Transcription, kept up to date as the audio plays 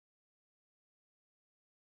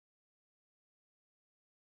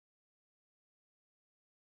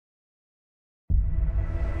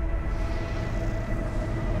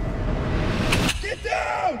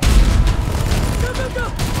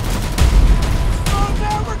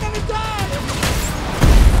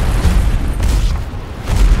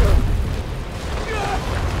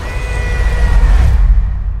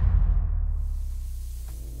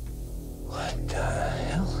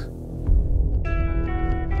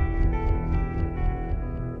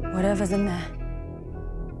Whatever's in there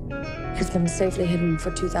has been safely hidden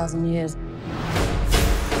for 2,000 years.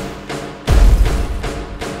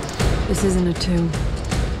 This isn't a tomb.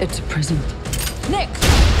 It's a prison. Nick!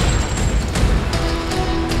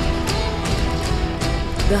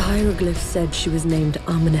 The hieroglyph said she was named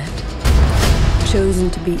Amenet, chosen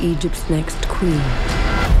to be Egypt's next queen.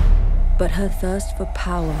 But her thirst for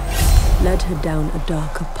power led her down a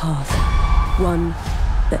darker path, one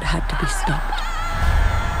that had to be stopped.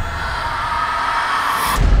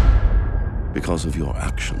 Because of your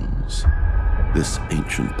actions, this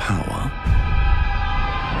ancient power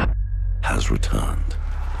has returned.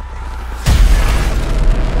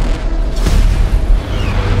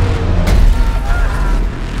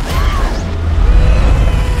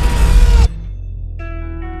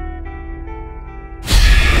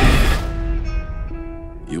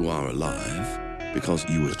 You are alive because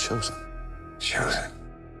you were chosen. Chosen?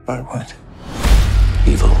 By what?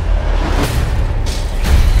 Evil.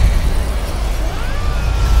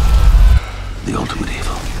 The ultimate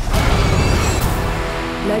evil.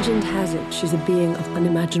 Legend has it she's a being of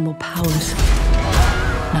unimaginable powers.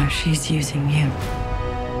 Now she's using you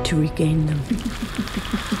to regain them.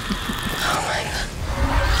 Oh my God.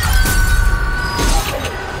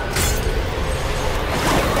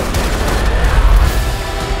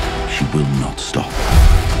 She will not stop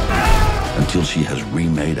until she has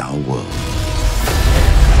remade our world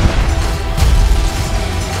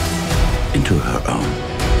into her own.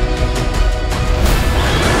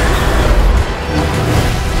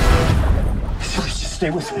 Just stay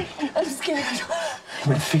with me. I'm scared. I'm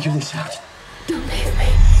gonna figure this out. Don't leave me.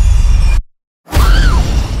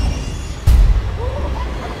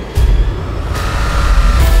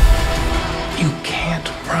 You can't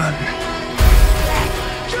run.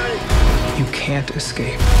 You can't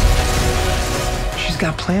escape. She's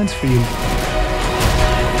got plans for you.